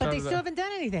 They but they still haven't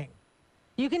done anything.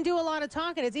 You can do a lot of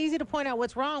talking. It's easy to point out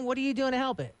what's wrong. What are you doing to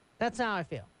help it? That's how I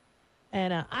feel.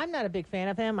 And I'm not a big fan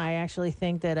of him. I actually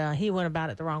think that he went about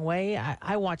it the wrong way.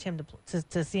 I watch him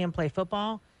to see him play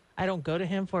football. I don't go to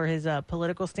him for his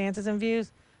political stances and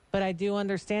views. But I do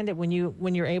understand it when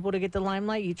you're able to get the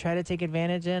limelight, you try to take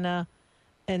advantage and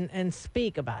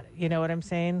speak about it. You know what I'm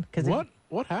saying?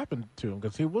 What happened to him?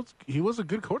 Because he was a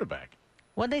good quarterback.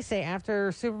 What'd they say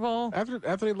after Super Bowl? After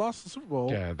they lost the Super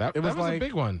Bowl, yeah, that was like, a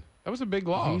big one. That was a big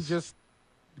loss. He just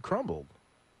crumbled.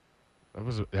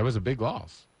 That was a big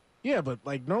loss. Yeah, but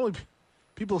like normally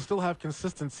people still have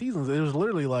consistent seasons. It was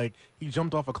literally like he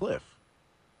jumped off a cliff,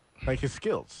 like his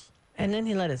skills. And then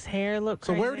he let his hair look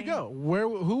crazy. So where'd he go?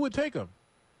 Who would take him?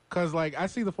 Because like I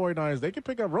see the 49ers, they could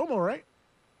pick up Romo, right?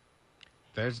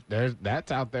 That's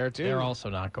out there too. They're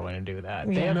also not going to do that.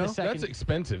 Yeah. They have the That's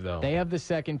expensive though. They have the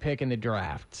second pick in the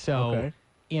draft. So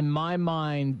in my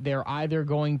mind, they're either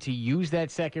going to use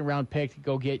that second-round pick to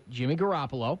go get Jimmy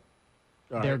Garoppolo.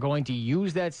 They're going to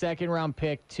use that second-round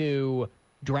pick to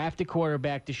draft a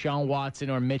quarterback, Deshaun Watson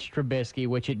or Mitch Trubisky,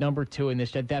 which at number 2 in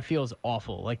this, that feels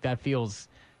awful. Like that feels,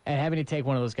 and having to take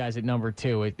one of those guys at number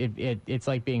 2, it's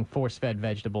like being force-fed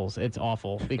vegetables. It's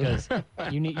awful because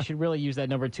you should really use that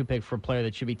number 2 pick for a player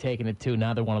that should be taken at 2.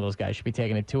 Neither one of those guys should be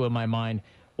taken at 2 in my mind.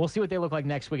 We'll see what they look like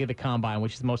next week at the Combine,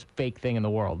 which is the most fake thing in the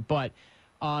world. But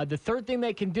the third thing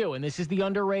they can do, and this is the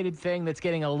underrated thing that's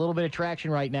getting a little bit of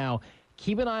traction right now,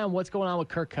 keep an eye on what's going on with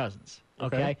Kirk Cousins.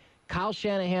 Okay? Kyle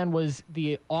Shanahan was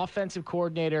the offensive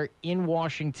coordinator in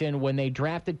Washington when they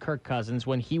drafted Kirk Cousins,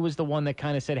 when he was the one that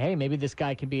kind of said, hey, maybe this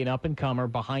guy can be an up-and-comer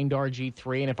behind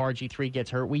RG3, and if RG3 gets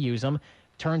hurt, we use him.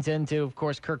 Turns into, of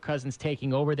course, Kirk Cousins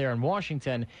taking over there in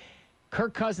Washington.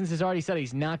 Kirk Cousins has already said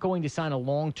he's not going to sign a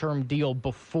long-term deal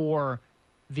before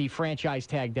the franchise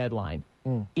tag deadline.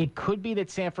 It could be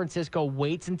that San Francisco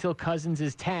waits until Cousins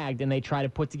is tagged and they try to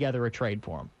put together a trade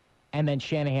for him. And then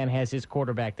Shanahan has his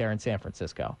quarterback there in San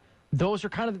Francisco. Those are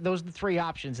the three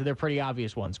options, and they're pretty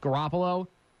obvious ones. Garoppolo,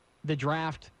 the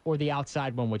draft, or the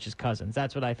outside one, which is Cousins.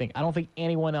 That's what I think. I don't think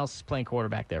anyone else is playing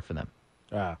quarterback there for them.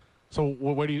 So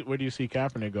where do you see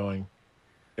Kaepernick going,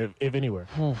 if anywhere?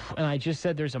 And I just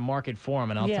said there's a market for him,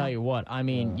 and I'll tell you what. I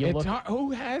mean,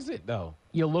 who has it, though?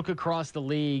 You look across the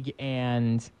league,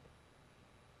 and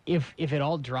if it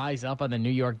all dries up on the New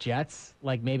York Jets,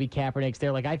 like maybe Kaepernick's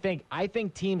there. Like I think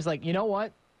teams like, you know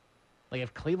what? Like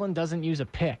if Cleveland doesn't use a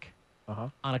pick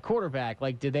on a quarterback,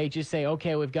 like do they just say,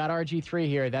 okay, we've got RG3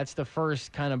 here. That's the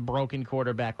first kind of broken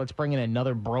quarterback. Let's bring in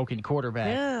another broken quarterback.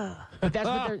 Yeah. But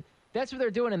that's what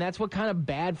they're doing, and that's what kind of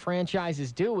bad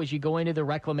franchises do as you go into the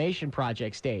reclamation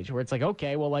project stage, where it's like,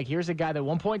 okay, well, like here's a guy that at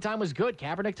one point in time was good.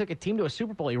 Kaepernick took a team to a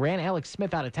Super Bowl. He ran Alex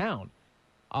Smith out of town.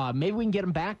 Maybe we can get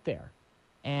him back there.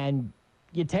 And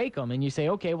you take him and you say,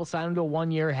 okay, we'll sign him to a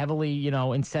 1-year, heavily,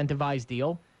 incentivized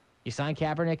deal. You sign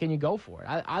Kaepernick and you go for it.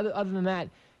 Other than that,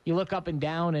 you look up and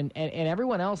down, and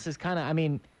everyone else is kind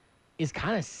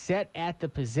of set at the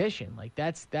position. Like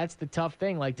that's the tough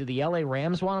thing. Like, do the LA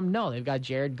Rams want him? No, they've got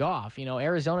Jared Goff.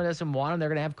 Arizona doesn't want him. They're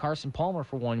going to have Carson Palmer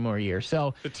for 1 more year.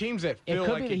 So the teams that feel it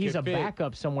could like be that he's a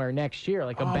backup somewhere next year,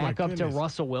 like a backup to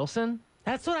Russell Wilson.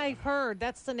 That's what I've heard.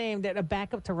 That's the name, that a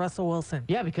backup to Russell Wilson.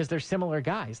 Yeah, because they're similar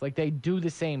guys. Like, they do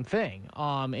the same thing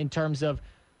in terms of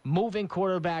moving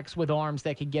quarterbacks with arms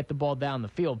that can get the ball down the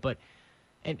field. But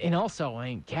and also, I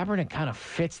mean, Kaepernick kind of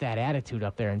fits that attitude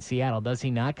up there in Seattle, does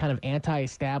he not? Kind of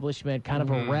anti-establishment, kind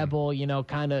of a rebel,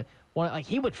 kind of like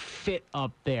he would fit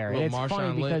up there. And it's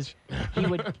funny because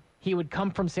he would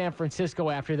come from San Francisco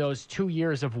after those 2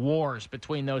 years of wars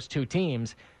between those two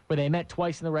teams, where they met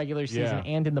twice in the regular season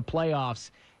and in the playoffs.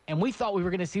 And we thought we were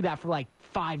going to see that for like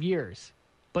 5 years.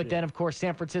 But then, of course,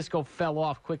 San Francisco fell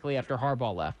off quickly after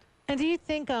Harbaugh left. And do you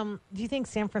think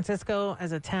San Francisco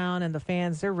as a town and the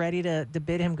fans, they're ready to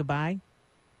bid him goodbye?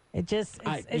 It seems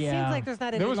like there's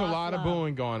not any. There was a lost lot of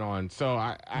booing going on.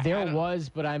 So there was,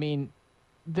 but I mean,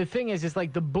 the thing is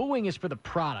like the booing is for the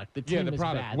product. The team the is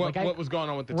product. bad. What was going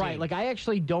on with the team? Right. Like, I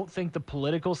actually don't think the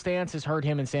political stance has hurt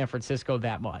him in San Francisco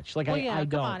that much. Like, I don't.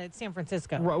 Come on, it's San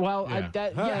Francisco. Well,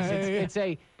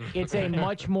 it's a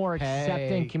much more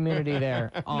accepting community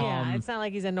there. It's not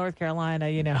like he's in North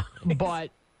Carolina,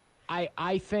 But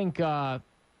I think they're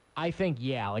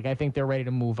ready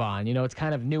to move on. It's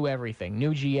kind of new everything,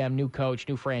 new GM, new coach,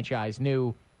 new franchise,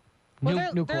 new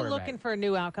they're quarterback. looking for a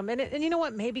new outcome. And you know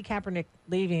what? Maybe Kaepernick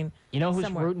leaving. You know who's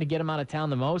somewhere. rooting to get him out of town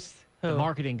the most? Who? The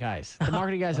marketing guys. The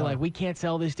marketing guys are like, we can't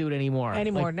sell this dude anymore.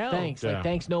 No. Thanks. Like,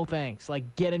 thanks, no thanks.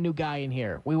 Like, get a new guy in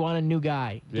here. We want a new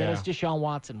guy. Get us Deshaun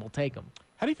Watson. We'll take him.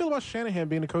 How do you feel about Shanahan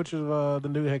being the coach of the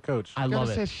new head coach? I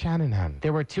love it. Shanahan.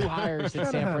 There were 2 hires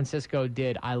that San Francisco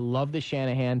did. I love the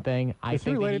Shanahan thing. Is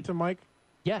he related to Mike?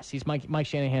 Yes, he's Mike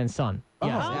Shanahan's son.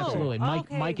 Yes, absolutely.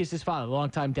 Mike is his father,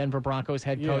 longtime Denver Broncos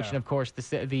head coach, and of course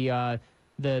the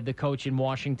coach in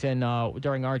Washington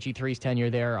during RG3's tenure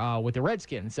there with the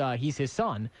Redskins. He's his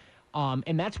son.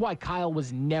 And that's why Kyle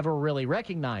was never really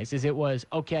recognized, is it was,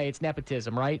 okay, it's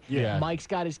nepotism, right? Yeah. Mike's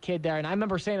got his kid there, and I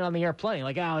remember saying it on the air plenty,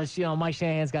 like, Mike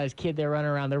Shanahan's got his kid there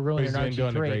running around, they're ruining RG3. He's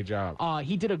doing a great job.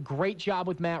 He did a great job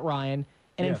with Matt Ryan,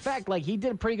 and in fact, like, he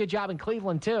did a pretty good job in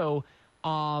Cleveland, too.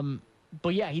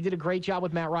 But yeah, he did a great job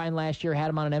with Matt Ryan last year, had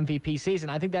him on an MVP season.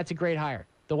 I think that's a great hire.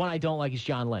 The one I don't like is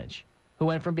John Lynch, who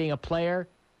went from being a player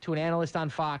to an analyst on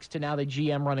Fox to now the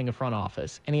GM running a front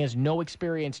office, and he has no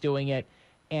experience doing it.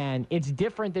 And it's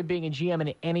different than being a GM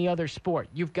in any other sport.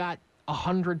 You've got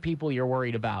 100 people you're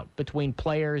worried about between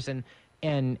players and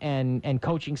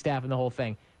coaching staff and the whole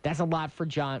thing. That's a lot for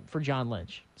John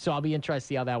Lynch. So I'll be interested to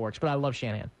see how that works. But I love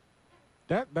Shanahan.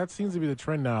 That seems to be the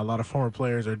trend now. A lot of former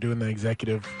players are doing the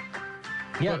executive.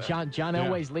 Yeah, John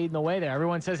Elway's leading the way there.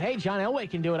 Everyone says, hey, John Elway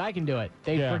can do it. I can do it.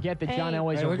 They forget that John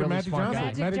Elway's a really smart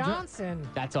guy. Magic Johnson.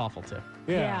 That's awful, too.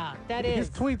 Yeah, that is. His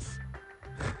tweets.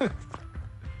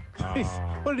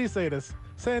 What did he say?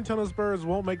 San Antonio Spurs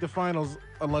won't make the finals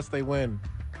unless they win.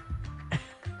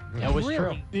 That was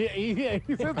true. Yeah,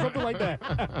 he said something like that.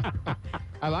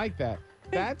 I like that.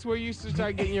 That's where you should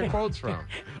start getting your quotes from.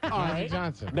 Magic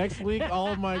Johnson. Next week, all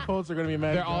of my quotes are going to be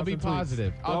Magic Johnson. They'll all be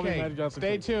positive. Tweets. Okay,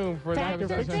 stay tuned for Fact or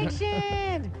the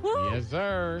fiction. Yes,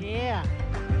 sir. Yeah.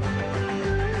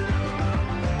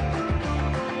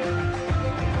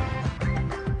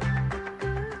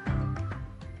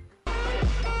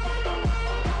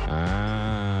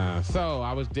 So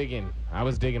I was digging a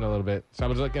little bit. So I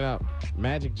was looking up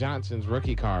Magic Johnson's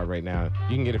rookie card right now.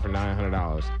 You can get it for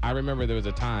 $900. I remember there was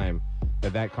a time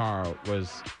that car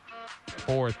was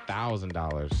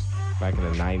 $4,000 back in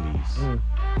the 90s.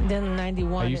 Then in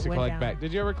 91 I used to it went collect down. back.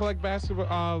 Did you ever collect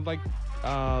basketball,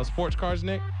 sports cards,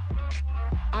 Nick?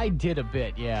 I did a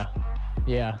bit, yeah.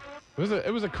 Yeah.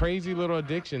 It was a crazy little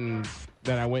addiction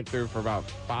that I went through for about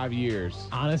 5 years.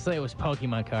 Honestly, it was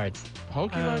Pokemon cards.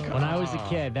 Pokemon cards? When I was a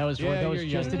kid, that was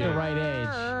just at the right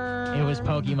age. It was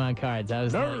Pokemon cards. I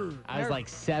was like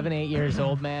 7, 8 years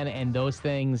old, man, and those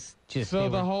things just. So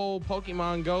the whole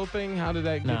Pokemon Go thing, how did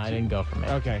that get No, you? I didn't go from it.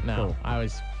 Okay, no, cool.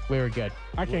 We were good.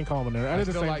 I can't call him a nerd. I did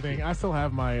the still same like thing. it. I still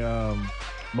have my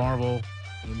Marvel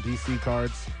and DC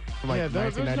cards from like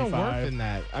there's no 1995. worth in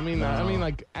that. I mean, No.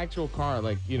 like actual car,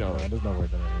 like No, there's no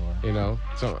worth in it anymore.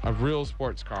 So a real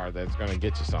sports car that's gonna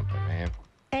get you something, man.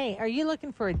 Hey, are you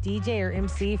looking for a DJ or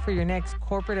MC for your next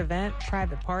corporate event,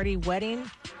 private party, wedding,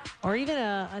 or even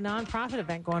a nonprofit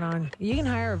event going on? You can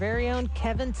hire our very own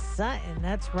Kevin Sutton.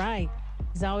 That's right.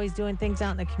 He's always doing things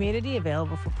out in the community,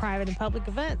 available for private and public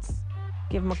events.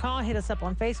 Give him a call. Hit us up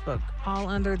on Facebook, all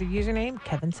under the username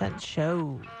Kevin Sutton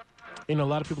Show. You know, a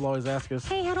lot of people always ask us,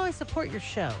 Hey, how do I support your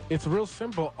show? it's real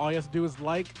simple. All you have to do is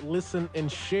like, listen,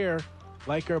 and share.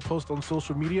 Like our post on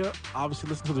social media. Obviously,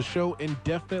 listen to the show and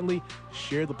definitely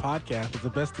share the podcast. But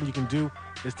the best thing you can do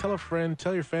is tell a friend,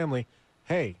 tell your family,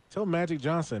 hey, tell Magic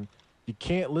Johnson you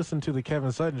can't listen to the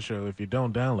Kevin Sutton Show if you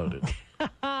don't download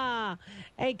it.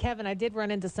 Hey, Kevin, I did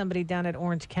run into somebody down at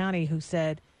Orange County who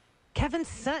said, Kevin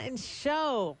Sutton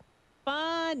Show.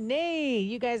 Funny.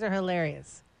 You guys are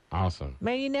hilarious. Awesome.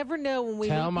 Man, you never know when we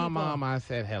Tell meet my people. mom I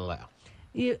said hello.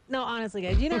 No, honestly,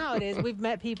 guys, you know how it is. We've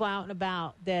met people out and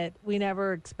about that we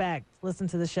never expect listen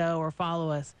to the show or follow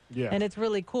us. Yeah. And it's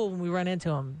really cool when we run into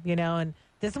them, and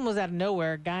this one was out of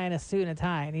nowhere, a guy in a suit and a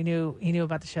tie, and he knew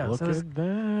about the show. Look so at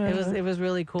that. it was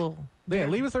really cool. Yeah,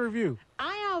 leave us a review.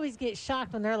 I always get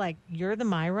shocked when they're like, "You're the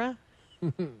Myra."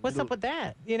 What's up with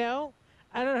that?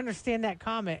 I don't understand that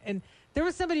comment. And there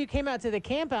was somebody who came out to the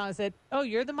camp out and said, "Oh,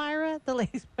 you're the Myra, the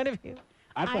lady's point of view."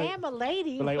 I am a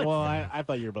lady. But I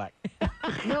thought you were black.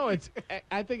 No,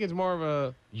 I think it's more of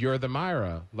a you're the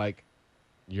Myra. Like,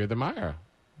 you're the Myra.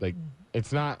 Like,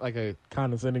 it's not like a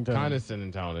Condescending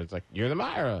tone. It's like, you're the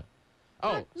Myra.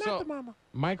 Oh, Not the mama.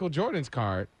 Michael Jordan's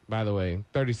card, by the way,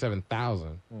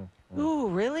 $37,000. Ooh,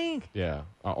 really? Yeah.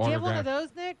 Do you have one of those,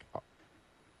 Nick?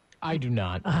 I do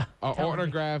not.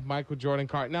 Autographed Michael Jordan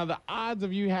card. Now, the odds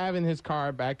of you having his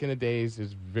card back in the days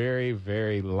is very,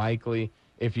 very likely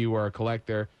if you were a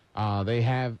collector.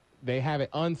 They have it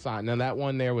unsigned. Now, that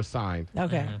one there was signed.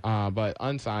 Okay. But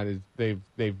unsigned,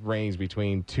 they've ranged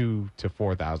between $2,000 to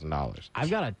 $4,000.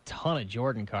 I've got a ton of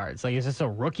Jordan cards. Like, is this a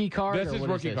rookie card? That's or his what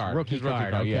rookie is this? card. Rookie His rookie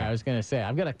card. card, Okay, yeah. I was gonna say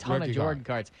I've got a ton Rookie of Jordan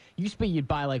cards. Used to be you'd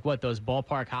buy like those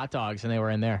ballpark hot dogs and they were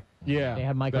in there. Yeah, They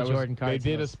had Michael Jordan cards.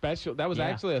 They did a special. That was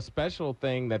actually a special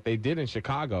thing that they did in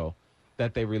Chicago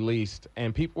that they released,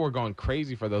 and people were going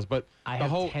crazy for those. But I the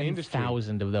have whole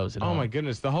 10,000 of those. At Oh home. my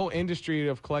goodness, the whole industry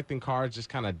of collecting cards just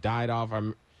kind of died off.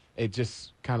 It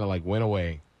just kind of like went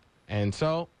away, and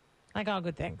so Like all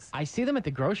good things. I see them at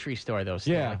the grocery store though.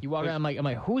 Still. Yeah. Like, you walk around. I'm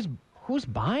like, who's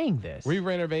buying this? we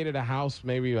renovated a house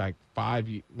maybe like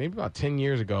maybe about 10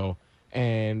 years ago,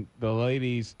 and the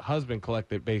lady's husband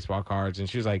collected baseball cards, and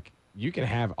she was like, you can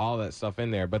have all that stuff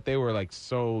in there, but they were like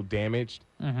so damaged.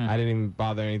 I didn't even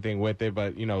bother anything with it,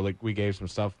 but like we gave some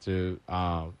stuff to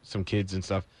some kids and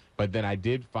stuff. But then I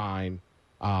did find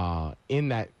in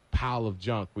that pile of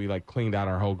junk, we like cleaned out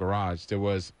our whole garage. There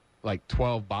was like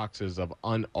 12 boxes of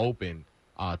unopened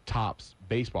Topps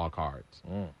baseball cards.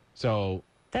 So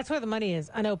That's where the money is,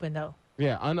 unopened though.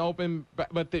 yeah, unopened,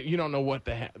 but you don't know what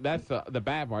the heck. That's the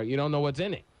bad part. You don't know what's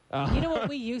in it. You know what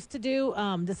we used to do?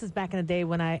 This is back in the day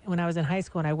when I was in high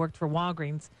school and I worked for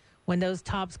Walgreens. When those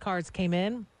Topps cards came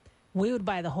in, we would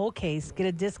buy the whole case, get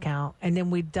a discount, and then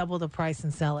we'd double the price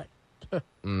and sell it.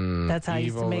 That's how I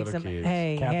used to evil make little some. kids.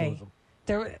 Hey, Capitalism.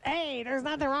 there's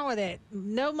nothing wrong with it.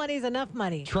 No money's enough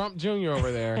money. Trump Jr.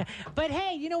 over there. But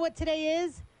hey, you know what today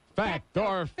is? Fact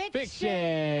or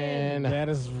fiction? That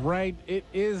is right. It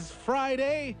is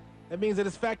Friday. That means it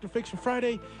is Fact or Fiction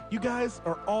Friday. You guys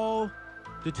are all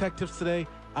detectives today.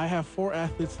 I have 4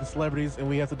 athletes and celebrities, and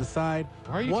we have to decide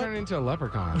Why are you what turning into a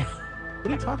leprechaun? What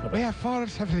are you talking about? We have 4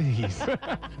 celebrities.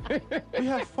 We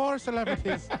have 4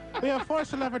 celebrities. We have 4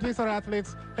 celebrities or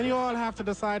athletes, and you all have to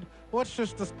decide what's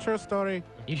just the true story.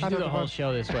 You should do the whole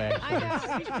show this way. I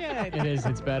know, you should. It is.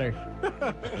 It's better.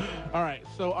 All right,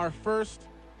 so our first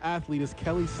athlete is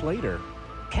Kelly Slater.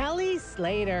 Kelly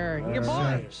Slater, your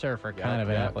boy. Surfer, kind of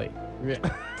an athlete.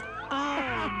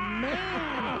 Oh,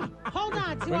 man. Hold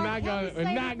on. To We're our not Kelly gonna- we're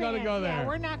Slater not gonna fans. go there. Yeah,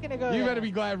 we're not going to go You there. better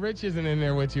be glad Rich isn't in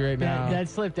there with you right now. That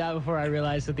slipped out before I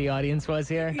realized what the audience was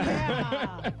here.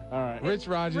 Yeah. All right. Rich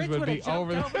Rogers Rich would would've be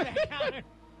jumped over the the counter.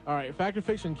 All right, fact or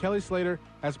fiction, Kelly Slater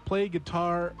has played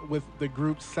guitar with the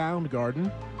group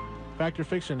Soundgarden. Fact or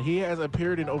fiction, he has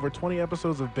appeared in over 20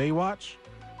 episodes of Baywatch.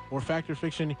 Or fact or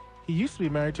fiction, he used to be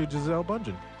married to Giselle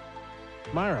Bundchen.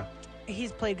 Myra,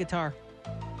 He's played guitar.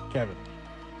 Kevin.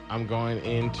 I'm going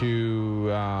into.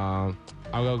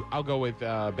 I'll go with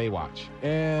Baywatch.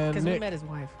 And Because we Nick. met his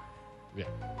wife. Yeah.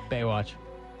 Baywatch.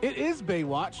 It is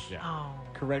Baywatch. Yeah. Oh.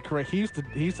 Correct. He used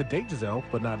to date Giselle,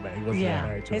 but not married. He wasn't Yeah.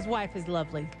 married to His her. wife is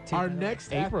lovely, too. Our by the way.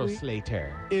 next April athlete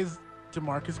Slater. is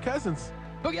DeMarcus Cousins.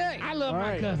 Okay. I love All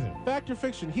my right. cousin. Fact or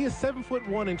fiction, he is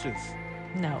 7'1".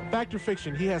 No. Fact or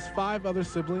fiction, he has 5 other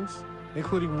siblings,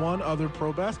 including 1 other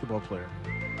pro basketball player.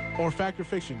 Or fact or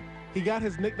fiction, he got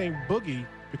his nickname Boogie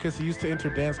because he used to enter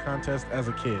dance contests as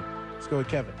a kid. Let's go with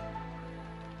Kevin.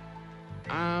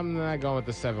 I'm not going with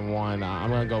the 7-1. I'm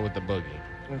going to go with the boogie.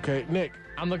 Okay, Nick.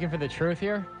 I'm looking for the truth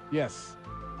here. Yes.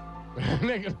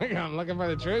 Nigga, I'm looking for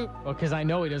the truth. Well, because I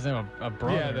know he doesn't have a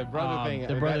brother. Yeah, the brother thing,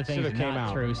 The brother that thing should've is came not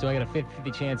out. true, so I got a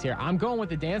 50-50 chance here. I'm going with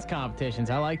the dance competitions.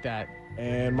 I like that.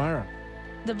 And Myra.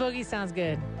 The boogie sounds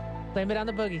good. Blame it on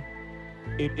the boogie.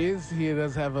 It is, he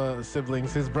does have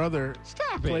siblings. His brother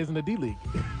Stop plays it. in the D League.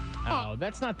 Oh,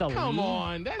 that's not the Come league.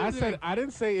 on. That I isn't-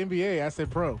 didn't say NBA, I said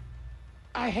pro.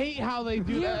 I hate how they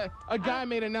do that. A guy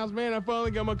made an announcement, man, I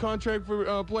finally got my contract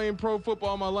for playing pro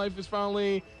football. My life is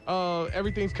finally,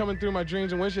 everything's coming through my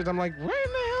dreams and wishes. I'm like, where in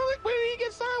the hell, where did he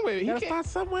get signed with? He Gotta can't-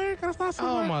 start somewhere.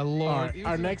 Oh, my Lord. All right,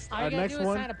 our next All you gotta do is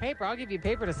one. sign a paper. I'll give you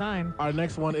paper to sign. Our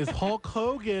next one is Hulk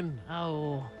Hogan.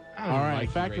 Oh. I don't All right, like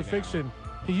you fact or right fiction.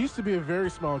 He used to be a very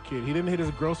small kid. He didn't hit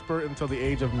his growth spurt until the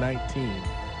age of 19.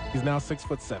 He's now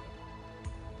 6'7".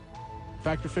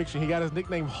 Fact or fiction. He got his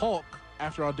nickname Hulk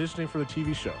after auditioning for the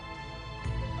TV show.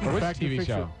 Which Fact or TV fiction,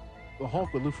 show? The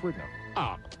Hulk with Lou Ferrigno.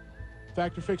 Oh,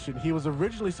 Fact or fiction. He was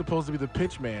originally supposed to be the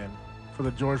pitch man for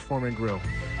the George Foreman grill,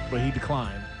 but he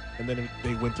declined, and then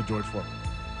they went to George Foreman.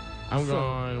 I'm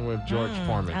going with George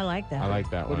Foreman. I like that. I like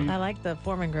that What do one. you- I like the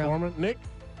Foreman grill. Foreman? Nick?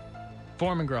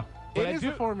 Foreman Grill. But It I is do-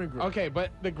 the Foreman grill. Okay, but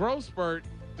the growth spurt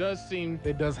does seem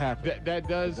It does happen. that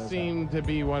does seem to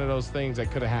be one of those things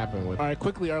that could have happened with. All right,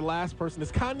 quickly, our last person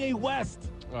is Kanye West.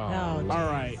 Oh, Lord.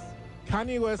 All right.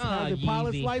 Kanye West Ah, has a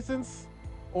pilot's Yeezy. license,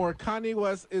 or Kanye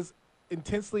West is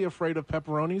intensely afraid of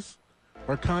pepperonis,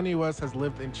 or Kanye West has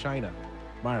lived in China.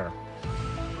 Myra.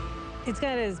 He's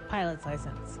got his pilot's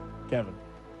license. Kevin.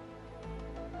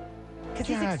 Because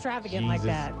he's God, extravagant like Jesus.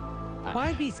 that.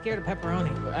 Why be scared of pepperoni?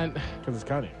 And Because it's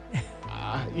Kanye.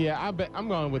 yeah, I bet I'm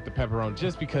going with the pepperoni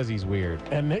just because he's weird.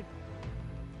 And Nick?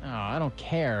 Oh, I don't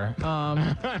care. I'll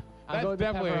That's go with the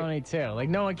definitely- pepperoni too. Like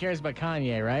no one cares about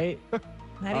Kanye, right? Not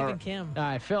All even right. Kim. All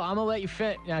right, Phil, I'm gonna let you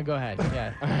fit. Yeah, go ahead.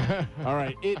 Yeah. All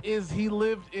right. He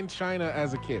lived in China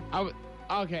as a kid.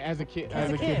 Okay, as a kid.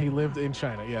 As a kid, he lived in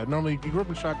China. Yeah, normally he grew up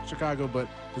in Chicago, but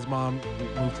his mom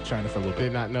moved to China for a little Did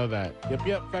bit. not know that.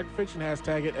 Yep. Fact or fiction,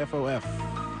 hashtag it FOF.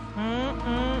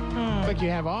 It's like you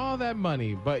have all that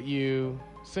money, but you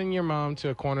send your mom to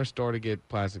a corner store to get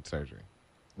plastic surgery.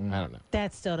 I don't know.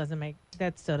 That still doesn't make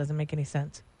any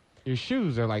sense. Your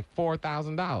shoes are like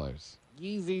 $4,000.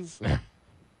 Yeezys.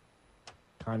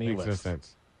 Kanye Makes West. no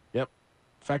sense. Yep.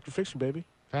 Fact or fiction, baby.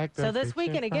 Fact So or this fiction,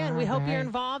 weekend, again, we hope you're fact.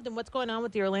 involved in what's going on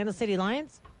with the Orlando City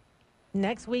Lions.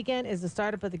 Next weekend is the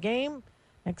startup of the game,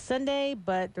 next Sunday,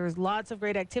 but there's lots of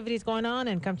great activities going on,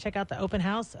 and come check out the open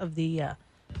house of the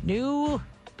new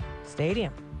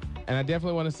stadium. And I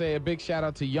definitely want to say a big shout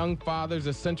out to Young Fathers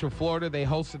of Central Florida. They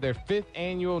hosted their 5th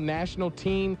annual National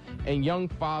Teen and Young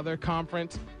Father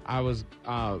Conference. I was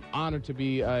honored to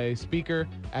be a speaker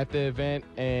at the event,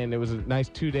 and it was a nice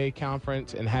 2-day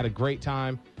conference and had a great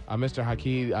time. Mr.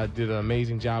 Haki did an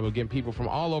amazing job of getting people from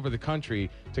all over the country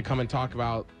to come and talk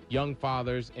about young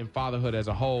fathers and fatherhood as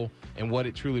a whole and what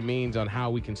it truly means on how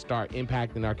we can start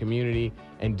impacting our community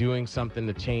and doing something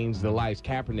to change the lives.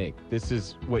 Kaepernick, this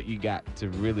is what you got to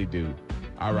really do.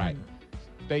 All right.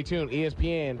 Stay tuned.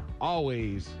 ESPN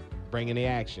always bringing the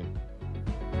action.